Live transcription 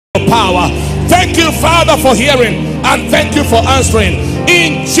power. Thank you, Father, for hearing, and thank you for answering.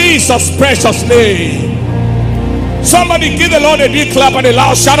 In Jesus' precious name. Somebody give the Lord a big clap and a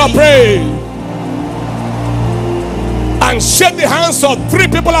loud shout of praise. And shake the hands of 3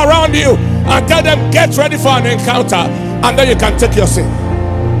 people around you and tell them, get ready for an encounter. And then you can take your seat.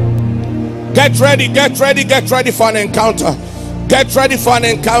 Get ready, get ready, get ready for an encounter. Get ready for an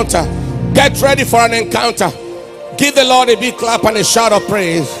encounter. Get ready for an encounter. Give the Lord a big clap and a shout of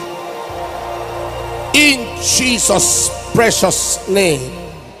praise. In Jesus' precious name.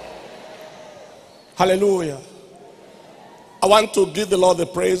 Hallelujah. I want to give the Lord the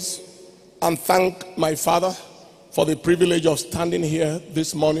praise and thank my Father for the privilege of standing here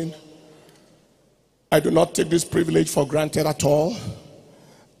this morning. I do not take this privilege for granted at all.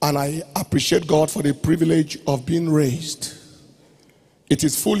 And I appreciate God for the privilege of being raised. It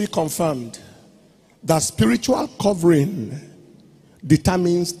is fully confirmed that spiritual covering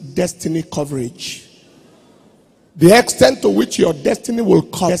determines destiny coverage. The extent to which your destiny will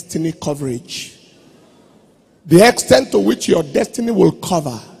cover destiny coverage. The extent to which your destiny will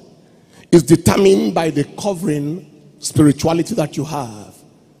cover is determined by the covering spirituality that you have.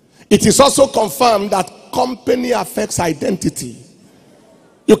 It is also confirmed that company affects identity.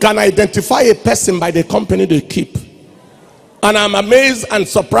 You can identify a person by the company they keep. And I'm amazed and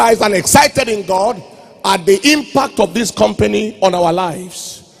surprised and excited in God at the impact of this company on our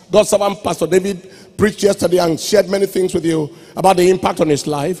lives. God's servant Pastor David preached yesterday and shared many things with you about the impact on his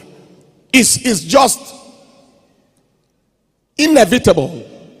life. It's just inevitable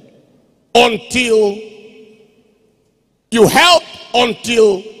until you help,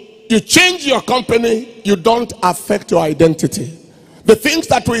 until you change your company, you don't affect your identity. The things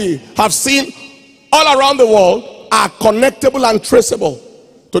that we have seen all around the world are connectable and traceable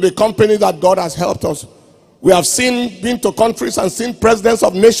to the company that God has helped us. We have been to countries and seen presidents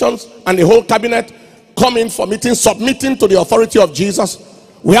of nations and the whole cabinet come in for meetings, submitting to the authority of Jesus.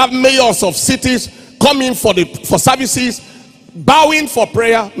 We have mayors of cities coming for services, bowing for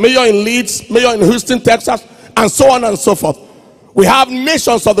prayer. Mayor in Leeds, mayor in Houston, Texas, and so on and so forth. We have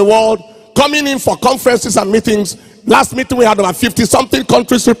nations of the world coming in for conferences and meetings. Last meeting we had about 50-something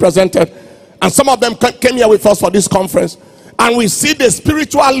countries represented, and some of them came here with us for this conference. And we see the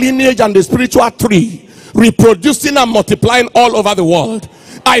spiritual lineage and the spiritual tree reproducing and multiplying all over the world.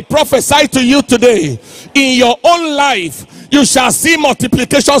 I prophesy to you today, in your own life, you shall see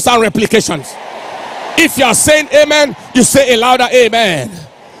multiplications and replications. If you are saying amen, you say a louder amen.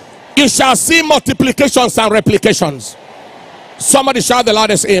 You shall see multiplications and replications. Somebody shout the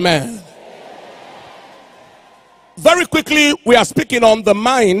loudest amen. Very quickly, we are speaking on the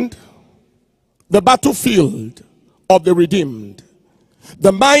mind, the battlefield of the redeemed.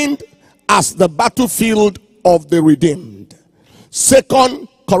 The mind as the battlefield of the redeemed. 2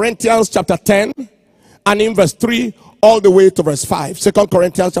 Corinthians chapter 10 and in verse 3 all the way to verse 5. 2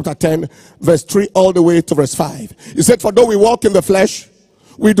 Corinthians chapter 10 verse 3 all the way to verse 5. He said, for though we walk in the flesh,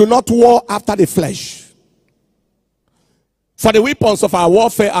 we do not war after the flesh. For the weapons of our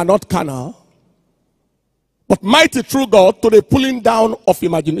warfare are not carnal, but mighty through God to the pulling down of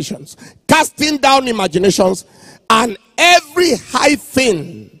imaginations, casting down imaginations, and every high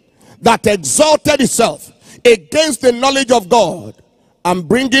thing that exalted itself against the knowledge of God, and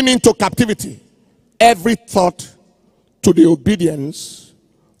bringing into captivity every thought to the obedience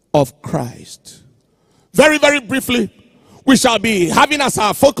of Christ. Very, very briefly, we shall be having as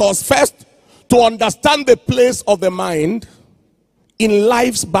our focus first to understand the place of the mind in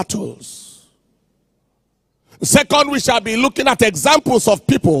life's battles. Second, we shall be looking at examples of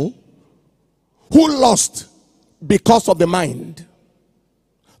people who lost because of the mind.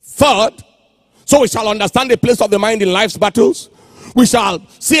 Third, so we shall understand the place of the mind in life's battles. We shall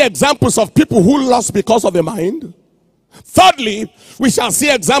see examples of people who lost because of the mind. Thirdly, we shall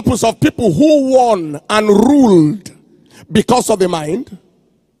see examples of people who won and ruled because of the mind.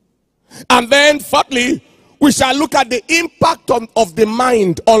 And then fourthly, we shall look at the impact of the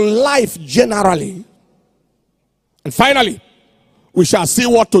mind on life generally. And finally, we shall see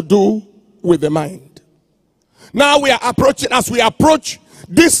what to do with the mind. Now we are approaching, as we approach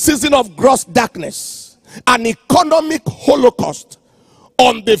this season of gross darkness, an economic holocaust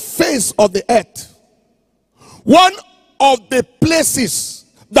on the face of the earth. One of the places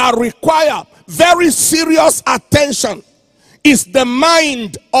that require very serious attention is the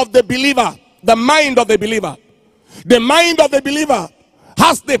mind of the believer. The mind of the believer. The mind of the believer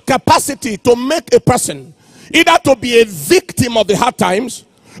has the capacity to make a person either to be a victim of the hard times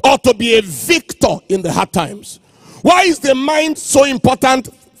or to be a victor in the hard times. Why is the mind so important?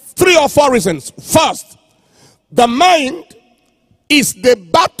 3 or 4 reasons. First, the mind is the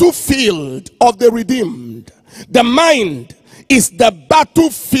battlefield of the redeemed. The mind is the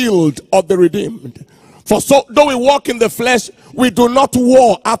battlefield of the redeemed. For so though we walk in the flesh, we do not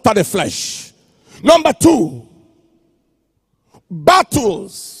war after the flesh. Number two,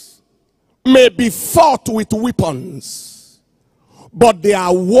 battles may be fought with weapons, but they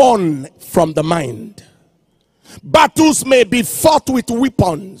are won from the mind. Battles may be fought with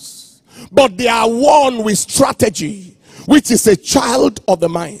weapons, but they are won with strategy, which is a child of the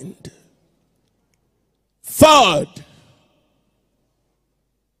mind. Third,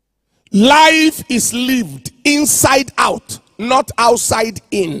 life is lived inside out, not outside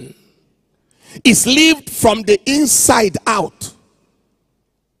in. It's lived from the inside out.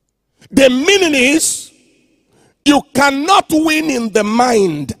 The meaning is, you cannot win in the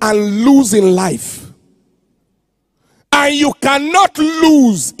mind and lose in life. And you cannot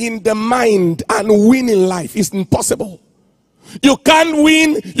lose in the mind and win in life. It's impossible. You can't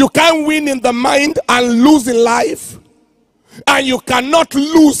win in the mind and lose in life. And you cannot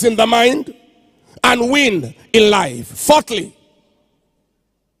lose in the mind and win in life. Fourthly,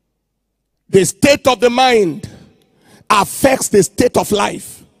 the state of the mind affects the state of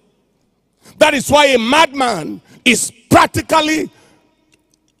life. That is why a madman is practically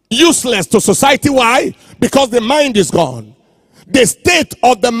useless to society. Why? Because the mind is gone. The state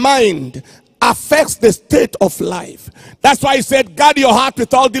of the mind affects the state of life. That's why he said, guard your heart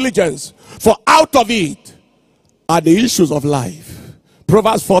with all diligence, for out of it are the issues of life.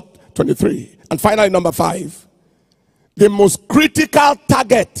 Proverbs 4:23. And finally, number 5, the most critical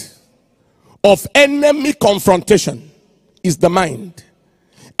target of enemy confrontation is the mind.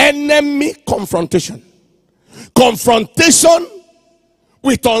 Enemy confrontation. Confrontation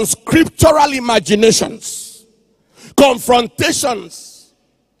with unscriptural imaginations. Confrontations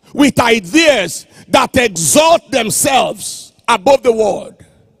with ideas that exalt themselves above the word.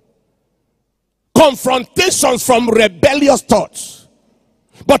 Confrontations from rebellious thoughts.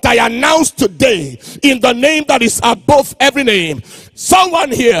 But I announce today, in the name that is above every name,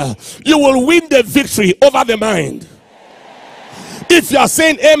 someone here, you will win the victory over the mind. If you are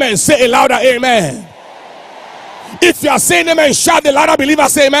saying amen, say a louder amen. If you are saying amen, shout the louder, believer,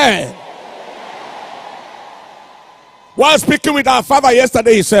 say amen. While speaking with our father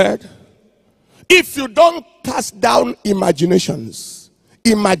yesterday, he said, if you don't cast down imaginations,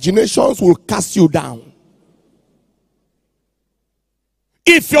 imaginations will cast you down.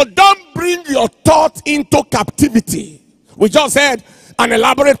 If you don't bring your thought into captivity, we just had an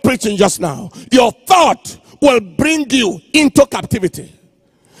elaborate preaching just now, your thought will bring you into captivity.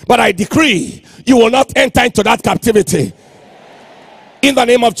 But I decree you will not enter into that captivity in the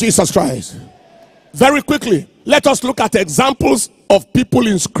name of Jesus Christ. Very quickly, let us look at examples of people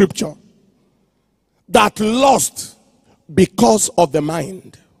in scripture that lost because of the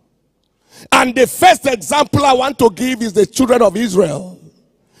mind. And the first example I want to give is the children of Israel.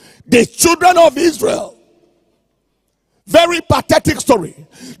 The children of Israel, very pathetic story.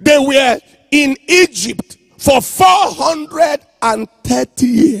 They were in Egypt for 430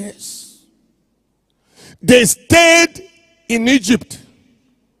 years. They stayed in Egypt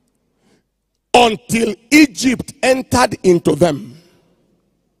until Egypt entered into them.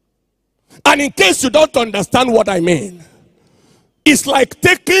 And in case you don't understand what I mean, it's like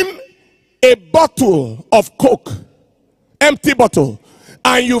taking a bottle of Coke, empty bottle,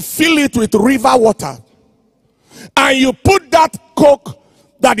 and you fill it with river water, and you put that Coke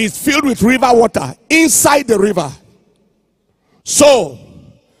that is filled with river water inside the river. So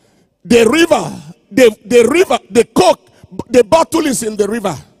the Coke, the bottle is in the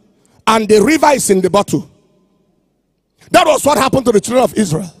river, and the river is in the bottle. That was what happened to the children of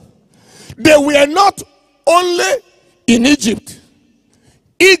Israel. They were not only in Egypt.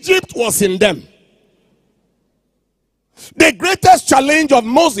 Egypt was in them. The greatest challenge of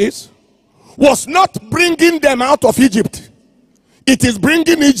Moses was not bringing them out of Egypt. It is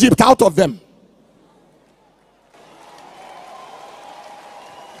bringing Egypt out of them.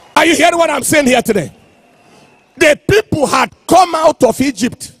 Are you hearing what I'm saying here today? The people had come out of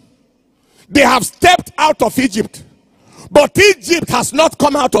Egypt. They have stepped out of Egypt. But Egypt has not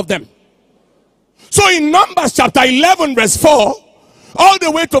come out of them. So in Numbers chapter 11 verse 4, all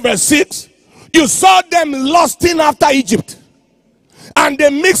the way to verse 6, you saw them lusting after Egypt. And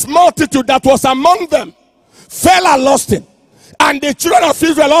the mixed multitude that was among them fell a lusting. And the children of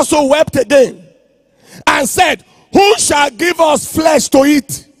Israel also wept again and said, who shall give us flesh to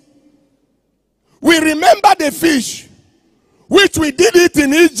eat? We remember the fish which we did eat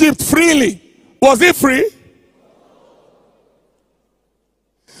in Egypt freely. Was it free?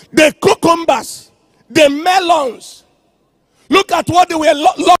 The cucumbers, the melons, Look at what they were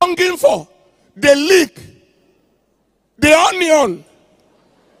longing for. The leek, the onion,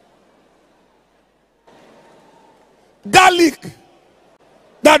 garlic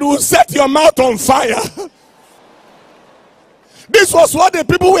that will set your mouth on fire. This was what the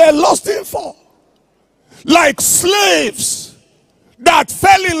people were lusting for. Like slaves that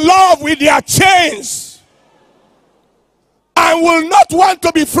fell in love with their chains and will not want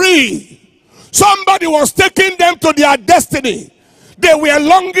to be free. Somebody was taking them to their destiny. They were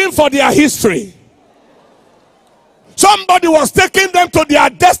longing for their history. Somebody was taking them to their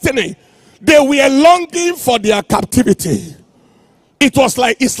destiny. They were longing for their captivity. It's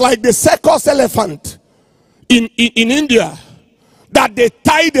like the circus elephant in India, that they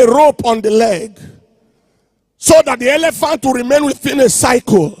tie the rope on the leg so that the elephant will remain within a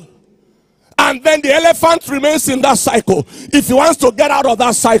cycle. And then the elephant remains in that cycle. If he wants to get out of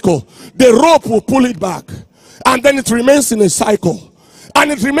that cycle, the rope will pull it back. And then it remains in a cycle.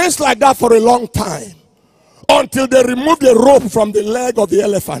 And it remains like that for a long time, until they remove the rope from the leg of the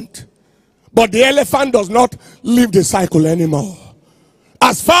elephant. But the elephant does not leave the cycle anymore.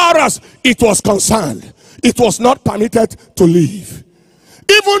 As far as it was concerned, it was not permitted to leave.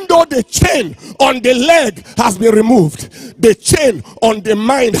 Even though the chain on the leg has been removed, the chain on the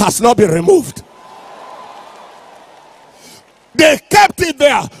mind has not been removed. They kept it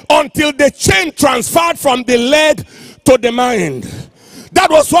there until the chain transferred from the leg to the mind. That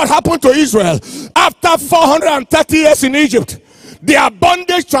was what happened to Israel. After 430 years in Egypt, their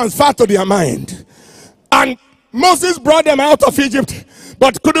bondage transferred to their mind. And Moses brought them out of Egypt,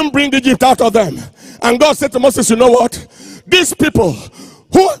 but couldn't bring Egypt out of them. And God said to Moses, you know what? These people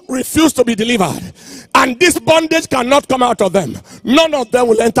who refuse to be delivered, and this bondage cannot come out of them, none of them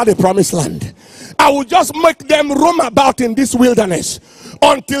will enter the promised land. I will just make them roam about in this wilderness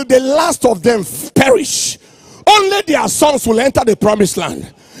until the last of them perish. Only their sons will enter the promised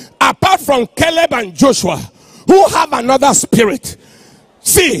land. Apart from Caleb and Joshua, who have another spirit.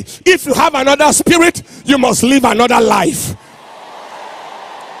 See, if you have another spirit, you must live another life.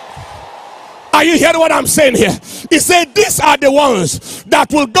 Are you hearing what I'm saying here? He said these are the ones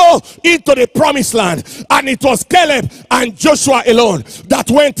that will go into the promised land. And it was Caleb and Joshua alone that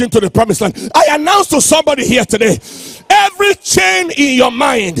went into the promised land. I announce to somebody here today, every chain in your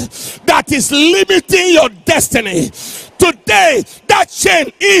mind that is limiting your destiny, today that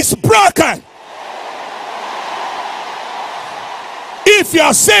chain is broken. If you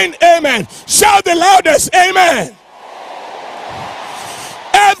are saying amen, shout the loudest amen.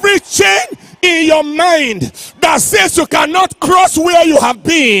 Every chain in your mind that says you cannot cross where you have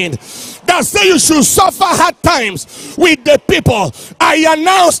been, that say you should suffer hard times with the people, I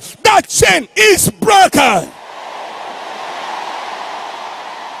announce that chain is broken.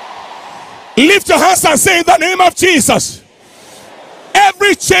 Lift your hands and say in the name of Jesus,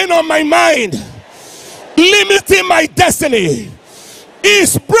 every chain on my mind limiting my destiny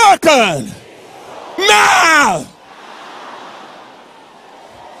is broken now.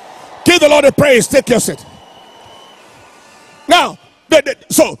 Give the Lord a praise. Take your seat. Now,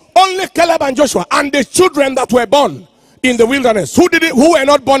 so only Caleb and Joshua and the children that were born in the wilderness, who were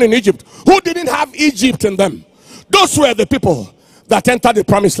not born in Egypt, who didn't have Egypt in them, those were the people that entered the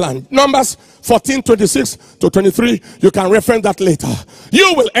promised land. Numbers 14:26 to 23. You can reference that later.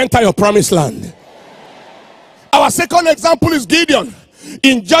 You will enter your promised land. Our second example is Gideon.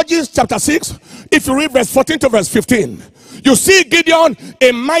 In Judges chapter 6, if you read verse 14 to verse 15, you see Gideon,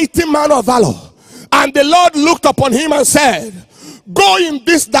 a mighty man of valor. And the Lord looked upon him and said, go in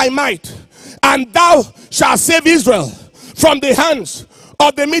this thy might, and thou shalt save Israel from the hands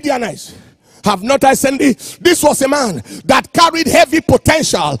of the Midianites. Have not I sent thee? This was a man that carried heavy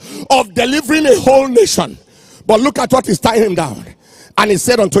potential of delivering a whole nation. But look at what is tying him down. And he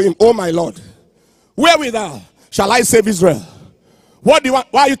said unto him, O my Lord, wherewithal shall I save Israel? What do you want?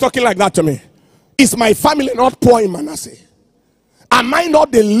 Why are you talking like that to me? Is my family not poor in Manasseh? Am I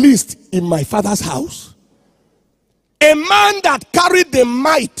not the least in my father's house? A man that carried the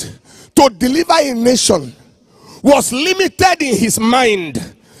might to deliver a nation was limited in his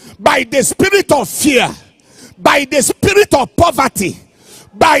mind by the spirit of fear, by the spirit of poverty,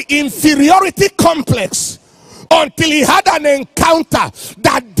 by inferiority complex, until he had an encounter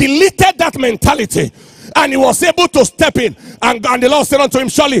that deleted that mentality. And he was able to step in, and the Lord said unto him,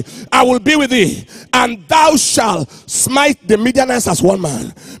 surely I will be with thee, and thou shalt smite the Midianites as one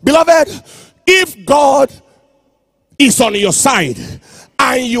man. Beloved, if God is on your side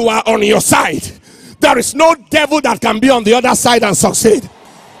and you are on your side, there is no devil that can be on the other side and succeed.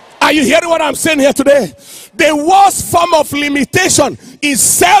 Are you hearing what I'm saying here today? The worst form of limitation is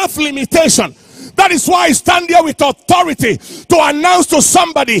self-limitation. That is why I stand here with authority to announce to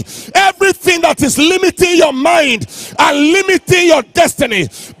somebody, everything that is limiting your mind and limiting your destiny,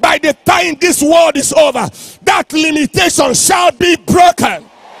 by the time this world is over, that limitation shall be broken.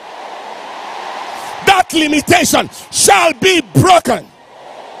 That limitation shall be broken.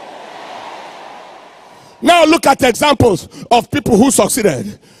 Now look at examples of people who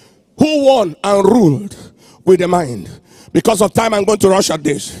succeeded, who won and ruled with the mind. Because of time, I'm going to rush at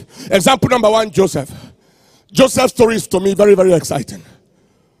this. Example number one, Joseph. Joseph's story is to me very, very exciting.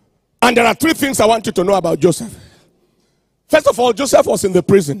 And there are three things I want you to know about Joseph. First of all, Joseph was in the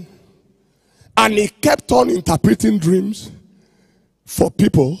prison. And he kept on interpreting dreams for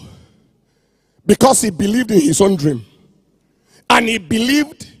people because he believed in his own dream. And he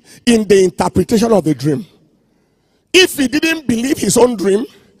believed in the interpretation of the dream. If he didn't believe his own dream,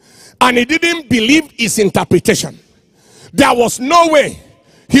 and he didn't believe his interpretation, there was no way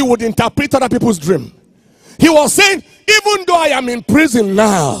he would interpret other people's dream. He was saying, even though I am in prison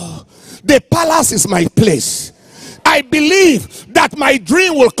now, the palace is my place. I believe that my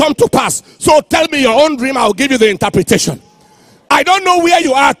dream will come to pass. So tell me your own dream, I'll give you the interpretation. I don't know where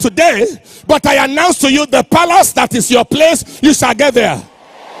you are today, but I announce to you, the palace that is your place, you shall get there.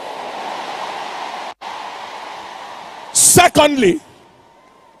 Secondly,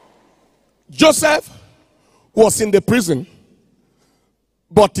 Joseph was in the prison,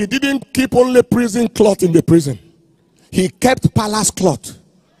 but he didn't keep only prison cloth in the prison. He kept palace cloth,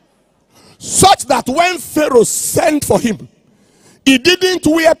 such that when Pharaoh sent for him, he didn't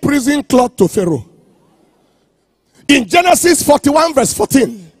wear prison cloth to Pharaoh. In Genesis 41 verse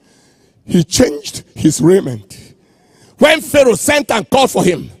 14, he changed his raiment. When Pharaoh sent and called for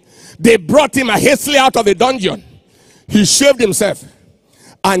him, they brought him hastily out of the dungeon. He shaved himself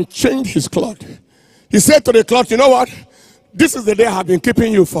and changed his cloth. He said to the cloth, you know what? This is the day I have been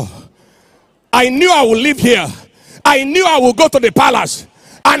keeping you for. I knew I would live here. I knew I would go to the palace.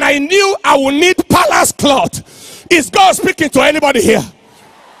 And I knew I would need palace cloth. Is God speaking to anybody here?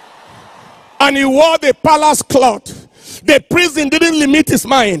 And he wore the palace cloth. The prison didn't limit his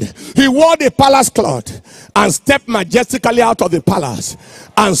mind. He wore the palace cloth and stepped majestically out of the palace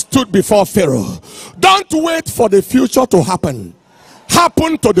and stood before Pharaoh. Don't wait for the future to happen.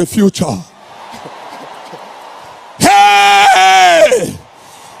 Happen to the future. Hey!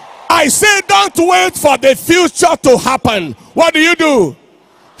 I say don't wait for the future to happen. What do?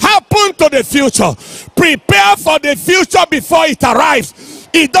 Happen to the future. Prepare for the future before it arrives.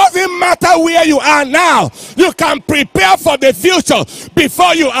 It doesn't matter where you are now. You can prepare for the future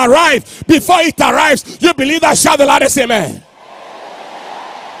before you arrive. Before it arrives, you believe that? Shout the loudest amen.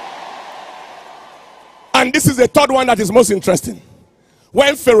 And this is the third one that is most interesting.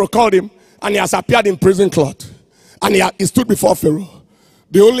 When Pharaoh called him and he has appeared in prison cloth and he stood before Pharaoh,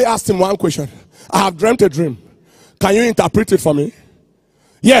 they only asked him one question. I have dreamt a dream. Can you interpret it for me?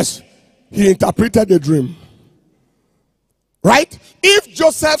 Yes, he interpreted the dream. Right? If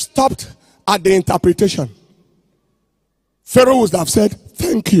Joseph stopped at the interpretation, Pharaoh would have said,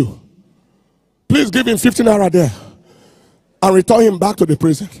 thank you. Please give him 15 naira there and return him back to the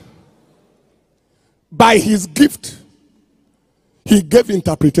prison. By his gift, he gave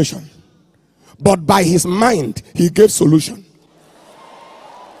interpretation. But by his mind, he gave solution.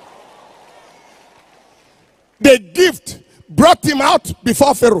 The gift brought him out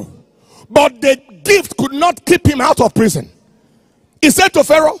before Pharaoh, but the gift could not keep him out of prison. He said to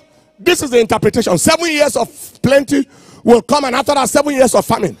Pharaoh, this is the interpretation. 7 years of plenty will come, and after that 7 years of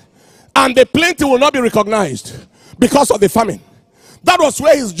famine. And the plenty will not be recognized because of the famine. That was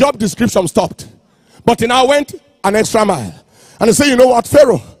where his job description stopped. But he now went an extra mile. And he said, you know what,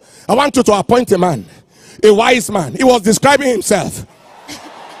 Pharaoh, I want you to appoint a man, a wise man. He was describing himself.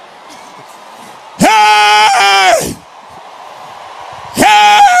 Hey!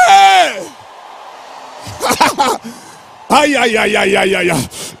 Hey!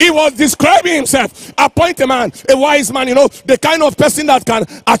 He was describing himself. Appoint a man, a wise man, you know, the kind of person that can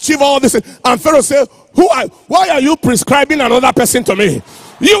achieve all this. And Pharaoh said, why are you prescribing another person to me?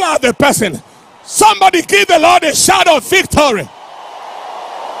 You are the person. Somebody give the Lord a shout of victory.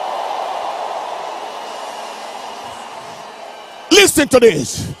 Listen to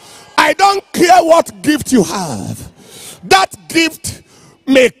this. I don't care what gift you have. That gift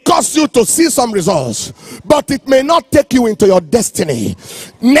may cause you to see some results, but it may not take you into your destiny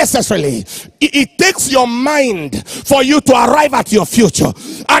necessarily. It takes your mind for you to arrive at your future.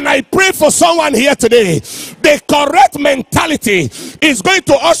 And I pray for someone here today, the correct mentality is going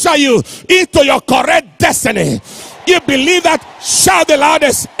to usher you into your correct destiny. You believe that? Shout the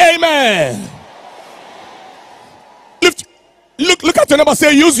loudest amen. Look at your neighbor,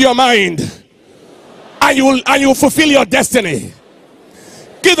 say use your mind. and you will fulfill your destiny.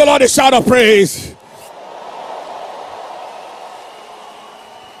 Give the Lord a shout of praise.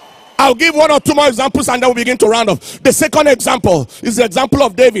 I'll give one or two more examples and then we'll begin to round up. The second example is the example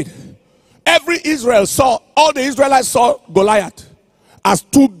of David. All the Israelites saw Goliath as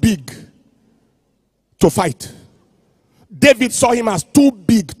too big to fight. David saw him as too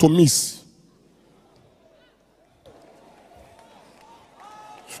big to miss.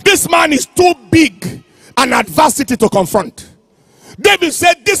 This man is too big an adversity to confront. David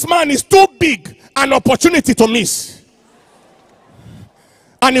said this man is too big an opportunity to miss.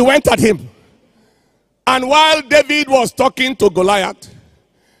 And he went at him. And while David was talking to Goliath,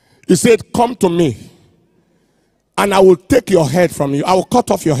 he said, come to me and I will take your head from you. I will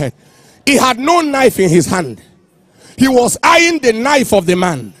cut off your head. He had no knife in his hand. He was eyeing the knife of the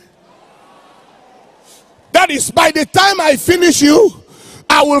man. That is, by the time I finish you,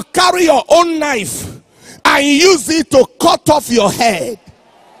 I will carry your own knife and use it to cut off your head.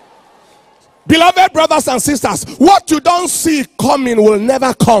 Beloved brothers and sisters, what you don't see coming will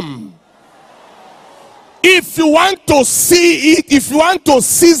never come. If you want to see it, if you want to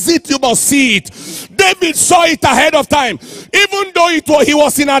seize it, you must see it. David saw it ahead of time. Even though he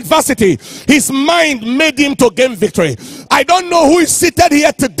was in adversity, his mind made him to gain victory. I don't know who is seated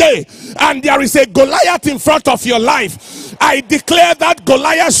here today and there is a Goliath in front of your life. I declare that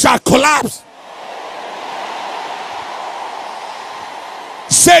Goliath shall collapse.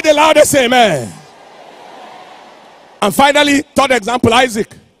 Say the loudest amen. And finally, third example,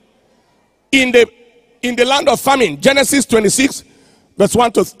 Isaac. In the land of famine, Genesis 26, verse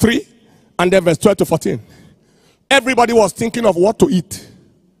 1 to 3, and then verse 12 to 14. Everybody was thinking of what to eat.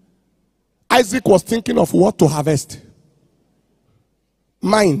 Isaac was thinking of what to harvest.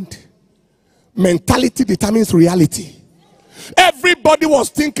 Mind. Mentality determines reality. Everybody was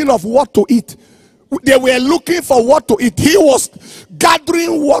thinking of what to eat. They were looking for what to eat. He was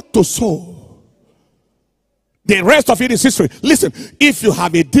gathering what to sow. The rest of it is history. Listen, if you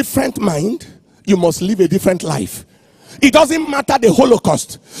have a different mind, you must live a different life. It doesn't matter the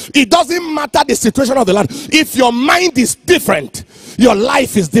Holocaust. It doesn't matter the situation of the land. If your mind is different, your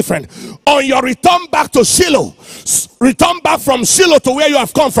life is different. On your return back to Shiloh, return back from Shiloh to where you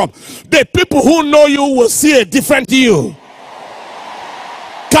have come from, the people who know you will see a different you.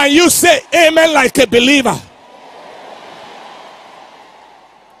 Can you say amen like a believer?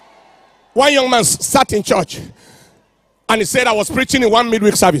 One young man sat in church and he said, I was preaching in one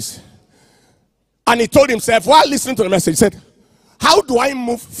midweek service. And he told himself, while listening to the message, he said, how do I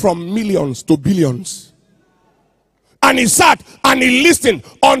move from millions to billions? And he sat and he listened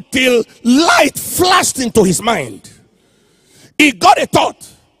until light flashed into his mind. He got a thought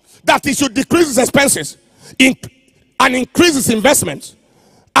that he should decrease his expenses and increase his investments.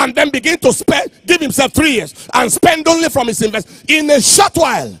 And then begin to spend, give himself 3 years and spend only from his investment. In a short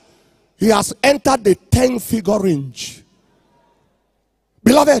while, he has entered the 10-figure range.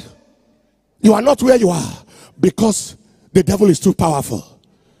 Beloved, you are not where you are because the devil is too powerful.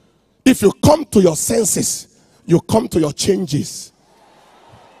 If you come to your senses, you come to your changes.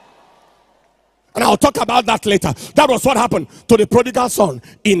 And I'll talk about that later. That was what happened to the prodigal son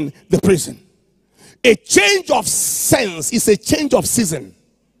in the prison. A change of sense is a change of season.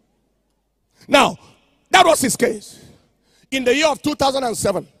 Now, that was his case. In the year of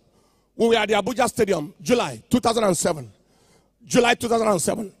 2007, when we were at the Abuja Stadium, July 2007,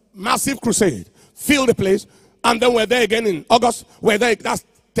 massive crusade, filled the place, and then we're there again in August. That's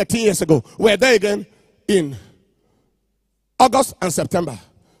 13 years ago. We're there again in August and September.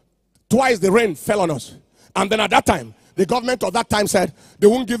 Twice the rain fell on us. And then at that time, the government of that time said they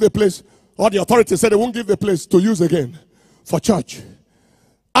won't give the place, or the authorities said they won't give the place to use again for church.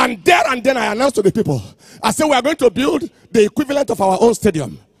 And there and then I announced to the people, I said we are going to build the equivalent of our own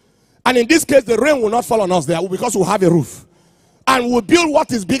stadium. And in this case, the rain will not fall on us there because we'll have a roof. And we'll build what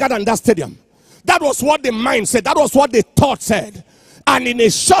is bigger than that stadium. That was what the mind said. That was what the thought said. And in a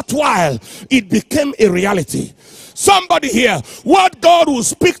short while, it became a reality. Somebody here, what God will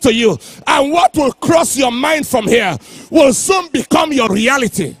speak to you and what will cross your mind from here will soon become your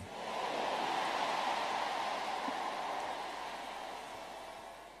reality.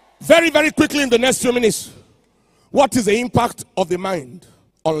 Very, very quickly in the next few minutes, what is the impact of the mind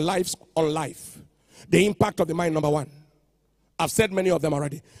on life? The impact of the mind, number one. I've said many of them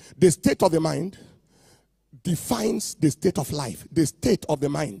already. The state of the mind defines the state of life. The state of the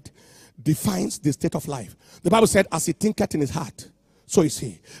mind defines the state of life. The Bible said, as he thinketh in his heart, so is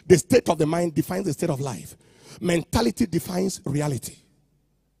he. The state of the mind defines the state of life. Mentality defines reality.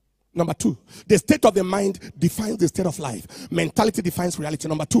 Number two, the state of the mind defines the state of life. Mentality defines reality.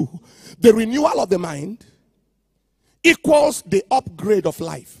 Number two, the renewal of the mind equals the upgrade of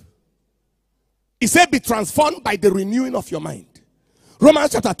life. It said, be transformed by the renewing of your mind.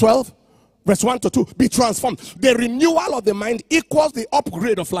 Romans chapter 12, verse 1 to 2. Be transformed. The renewal of the mind equals the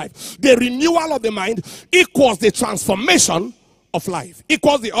upgrade of life. The renewal of the mind equals the transformation of life.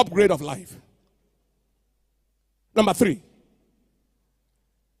 Equals the upgrade of life. Number three,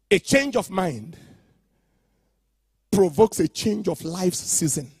 a change of mind provokes a change of life's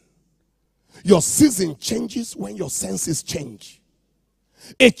season. Your season changes when your senses change.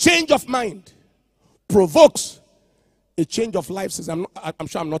 A change of mind provokes a change of life season. I'm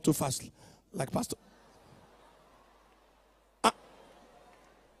sure I'm not too fast, like Pastor.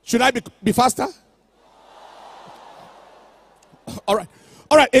 Should I be faster? All right.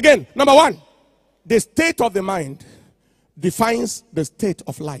 All right. Again, number one, the state of the mind defines the state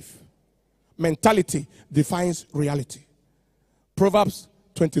of life. Mentality defines reality. Proverbs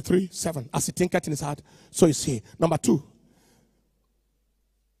 23:7. As he thinketh in his heart, so is he. Number two,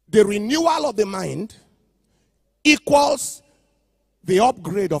 the renewal of the mind equals the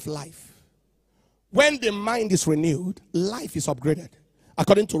upgrade of life. When the mind is renewed, life is upgraded.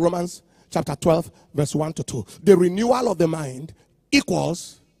 According to Romans chapter 12, verse 1 to 2. The renewal of the mind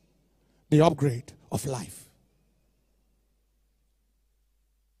equals the upgrade of life.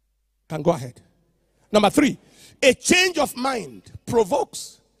 Can go ahead. Number three, a change of mind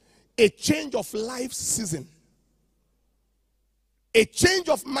provokes a change of life season. A change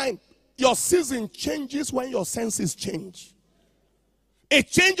of mind. Your season changes when your senses change. A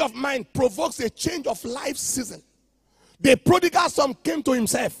change of mind provokes a change of life season. The prodigal son came to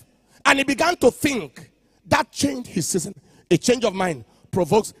himself and he began to think. That changed his season. A change of mind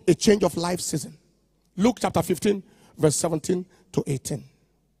provokes a change of life season. Luke chapter 15, verse 17 to 18.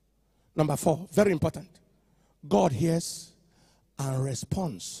 Number four, very important. God hears and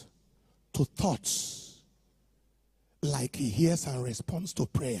responds to thoughts like he hears and responds to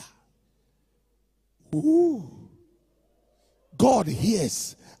prayer. Ooh. God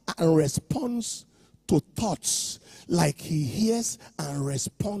hears and responds to thoughts like he hears and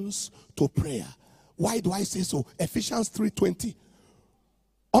responds to prayer. Why do I say so? Ephesians 3:20.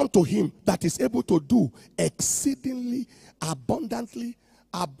 Unto him that is able to do exceedingly abundantly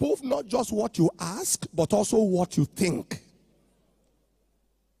above not just what you ask, but also what you think.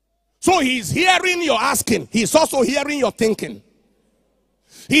 So he's hearing your asking. He's also hearing your thinking.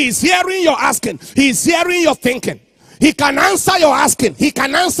 He's hearing your asking. He's hearing your thinking. He can answer your asking. He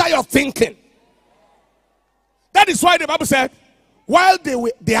can answer your thinking. That is why the Bible said, while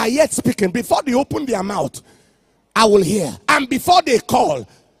they are yet speaking, before they open their mouth, I will hear. And before they call,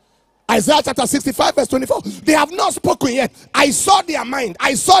 Isaiah chapter 65 verse 24, they have not spoken yet. I saw their mind.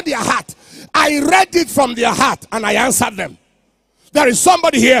 I saw their heart. I read it from their heart and I answered them. There is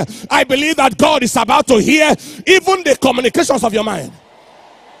somebody here. I believe that God is about to hear even the communications of your mind.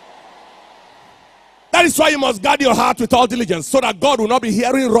 That is why you must guard your heart with all diligence, so that God will not be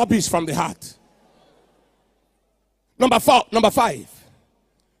hearing rubbish from the heart. Number five,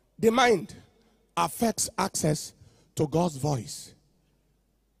 the mind affects access to God's voice.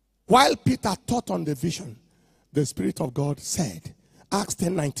 While Peter taught on the vision, the Spirit of God said, Acts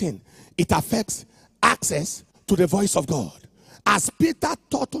 10:19, it affects access to the voice of God. As Peter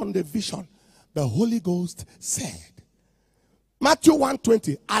taught on the vision, the Holy Ghost said, Matthew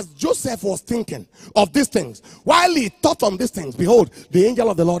 1:20, as Joseph was thinking of these things, while he thought on these things, behold, the angel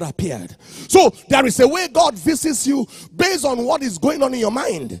of the Lord appeared. So there is a way God visits you based on what is going on in your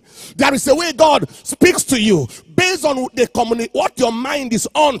mind. There is a way God speaks to you based on what your mind is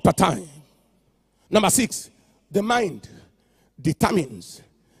on per time. Number 6, the mind determines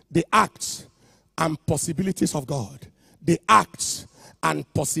the acts and possibilities of God. The acts and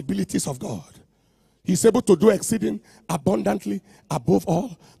possibilities of God. He's able to do exceeding abundantly above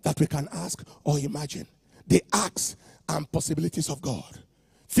all that we can ask or imagine. The acts and possibilities of God.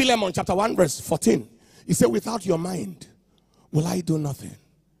 Philemon chapter 1 verse 14. He said, without your mind will I do nothing.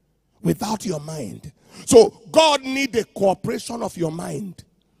 Without your mind. So God needs the cooperation of your mind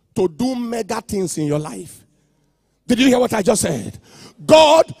to do mega things in your life. Did you hear what I just said?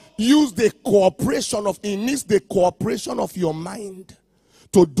 God used the cooperation of, he needs the cooperation of your mind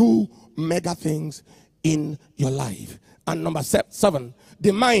to do mega things in your life. And number 7,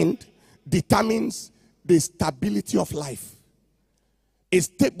 the mind determines the stability of life. A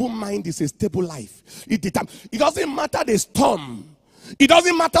stable mind is a stable life. It doesn't matter the storm. It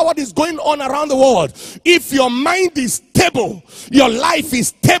doesn't matter what is going on around the world. If your mind is stable, your life is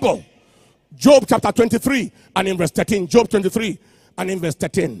stable. Job chapter 23 and in verse 13. Job 23 and in verse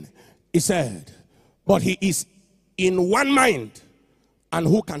 13. He said, but he is in one mind, and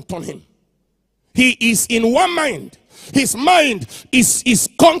who can turn him? He is in one mind. His mind is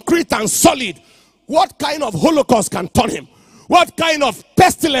concrete and solid. What kind of Holocaust can turn him? What kind of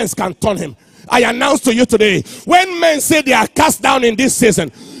pestilence can turn him? I announce to you today, when men say they are cast down in this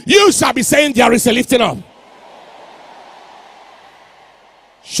season, you shall be saying there is a lifting up.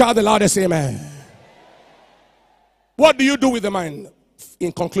 Shout the loudest amen. What do you do with the mind?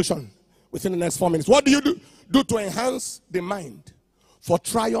 In conclusion, within the next 4 minutes, what do you do to enhance the mind for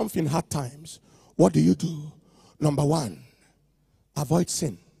triumph in hard times? What do you do? Number one, avoid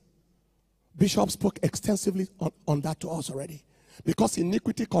sin. Bishop spoke extensively on that to us already. Because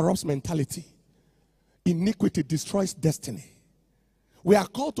iniquity corrupts mentality. Iniquity destroys destiny. We are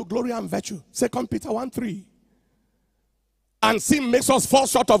called to glory and virtue. 2 Peter 1:3. And sin makes us fall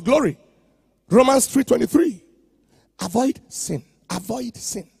short of glory. Romans 3:23. Avoid sin. Avoid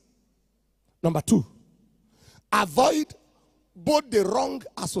sin. Number two, avoid both the wrong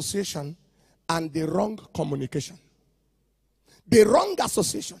association and the wrong communication. The wrong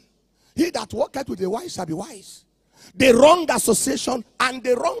association. He that walketh with the wise shall be wise. The wrong association and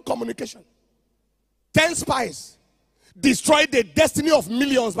the wrong communication. 10 spies destroyed the destiny of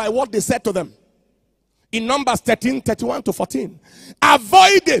millions by what they said to them. In Numbers 13:31-14.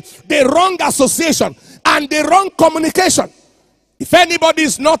 Avoid the wrong association and the wrong communication. If anybody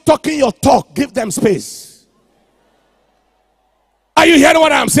is not talking your talk, give them space. Are you hearing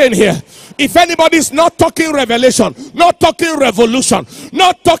what I'm saying here? If anybody is not talking revelation, not talking revolution,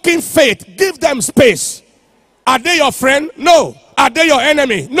 not talking faith, give them space. Are they your friend? No. Are they your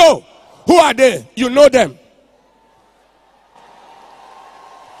enemy? No. Who are they? You know them.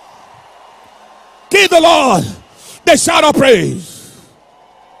 Give the Lord the shout of praise.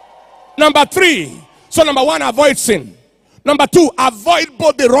 Number three. So number one, avoid sin. Number two, avoid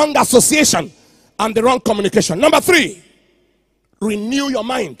both the wrong association and the wrong communication. Number three, renew your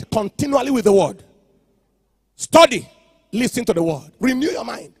mind continually with the word. Study, listen to the word. Renew your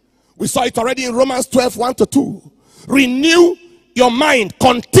mind. We saw it already in Romans 12:1-2. Renew your mind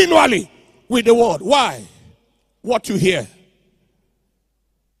continually with the word. Why? What you hear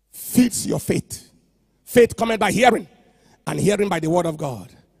feeds your faith. Faith cometh by hearing, and hearing by the word of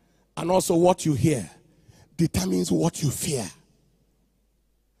God. And also what you hear determines what you fear.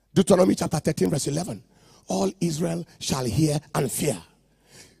 Deuteronomy chapter 13:11. All Israel shall hear and fear.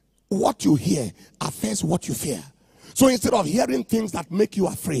 What you hear affects what you fear. So instead of hearing things that make you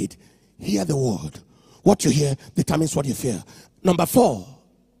afraid, hear the word. What you hear determines what you fear. Number four,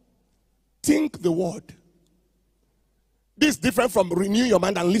 think the word. This is different from renew your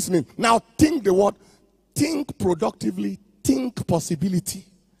mind and listening. Now think the word. Think productively. Think possibility.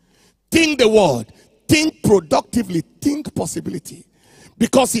 Think the word. Think productively. Think possibility.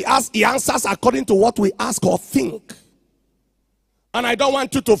 Because he answers according to what we ask or think. And I don't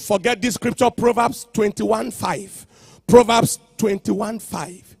want you to forget this scripture, Proverbs 21:5. Proverbs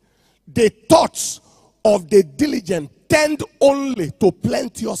 21:5. The thoughts of the diligent tend only to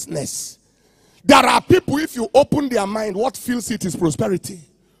plenteousness. There are people, if you open their mind, what fills it is prosperity.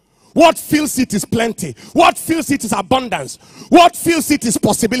 What fills it is plenty. What fills it is abundance. What fills it is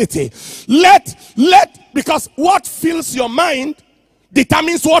possibility. Because what fills your mind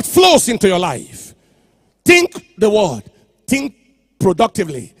determines what flows into your life. Think the word. Think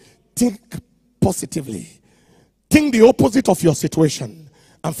productively. Think positively. Think the opposite of your situation.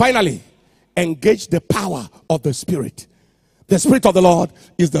 And finally, engage the power of the Spirit. The Spirit of the Lord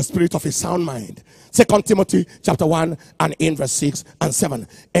is the spirit of a sound mind. 2 Timothy chapter 1 and in verse 6 and 7.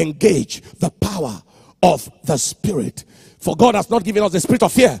 Engage the power of the Spirit. For God has not given us the spirit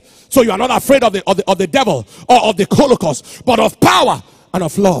of fear. So you are not afraid of the devil or of the Holocaust, but of power and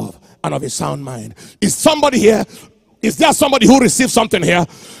of love and of a sound mind. Is somebody here? Is there somebody who received something here?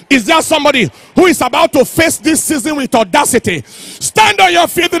 Is there somebody who is about to face this season with audacity? Stand on your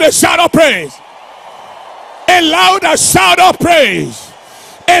feet with a shout of praise. A louder shout of praise.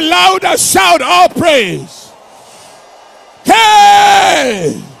 A louder shout of praise.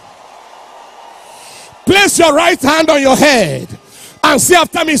 Hey! Place your right hand on your head and say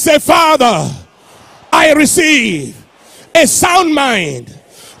after me, say, Father, I receive a sound mind.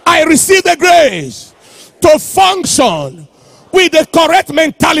 I receive the grace to function with the correct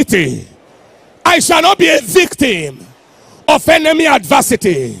mentality. I shall not be a victim of enemy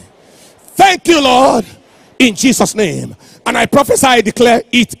adversity. Thank you, Lord, in Jesus' name. And I prophesy, I declare,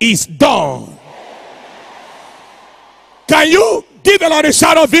 it is done. Can you give the Lord a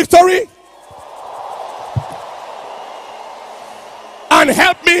shout of victory? And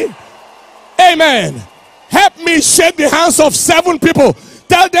help me, amen, help me shake the hands of 7 people.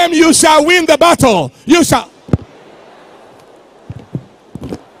 Tell them you shall win the battle. You shall.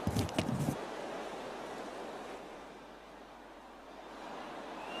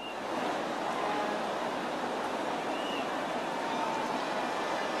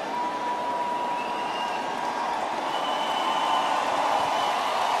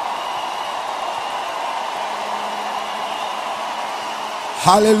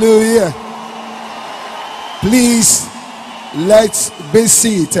 Hallelujah. Please, let's be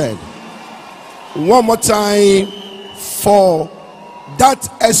seated. One more time for that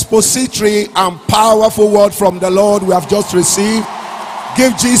expository and powerful word from the Lord we have just received.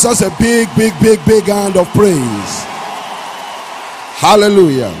 Give Jesus a big hand of praise.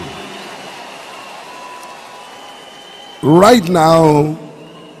 Hallelujah. Right now,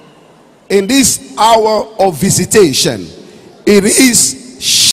 in this hour of visitation, it is